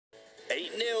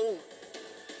8-0.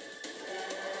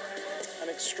 An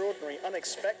extraordinary,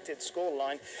 unexpected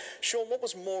scoreline. Shaun, what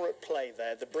was more at play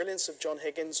there? The brilliance of John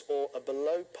Higgins or a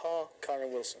below-par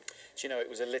Kyren Wilson? Do you know, it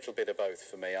was a little bit of both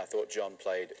for me. I thought John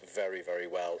played very, very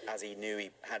well, as he knew he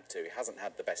had to. He hasn't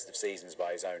had the best of seasons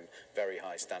by his own very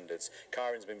high standards.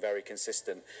 Kyren's been very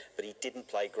consistent, but he didn't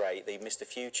play great. He missed a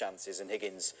few chances, and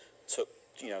Higgins took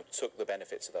the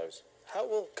benefits of those. How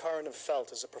will Kyren have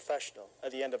felt as a professional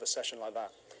at the end of a session like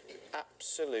that?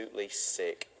 Absolutely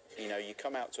sick. You know, you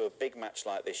come out to a big match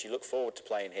like this, you look forward to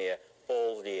playing here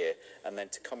all year, and then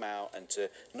to come out and to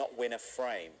not win a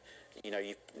frame. You know,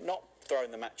 you've not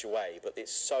thrown the match away, but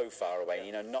it's so far away.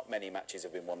 You know, not many matches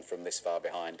have been won from this far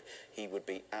behind. He would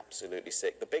be absolutely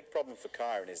sick. The big problem for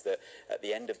Kyren is that at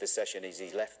the end of the session, as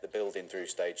he left the building through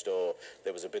stage door,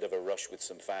 there was a bit of a rush with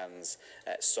some fans.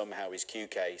 Somehow his cue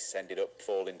case ended up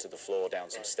falling to the floor down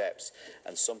some steps,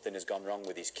 and something has gone wrong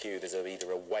with his cue. There's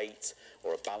either a weight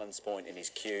or a balance point in his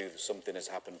cue. Something has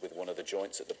happened with one of the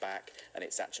joints at the back, and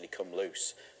it's actually come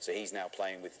loose. So he's now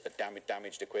playing with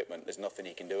damaged equipment. There's nothing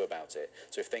he can do about it.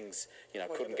 So if things, you know,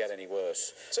 couldn't get any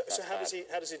worse. So how does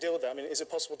he deal with that? I mean, is it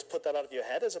possible to put that out of your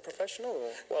head as a professional? Or?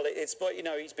 Well, but you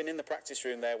know, he's been in the practice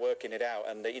room there working it out,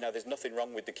 and you know, there's nothing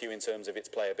wrong with the cue in terms of its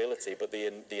playability, but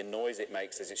the noise it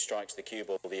makes as it strikes the cue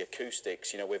ball, the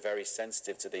acoustics. You know, we're very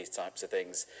sensitive to these types of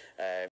things.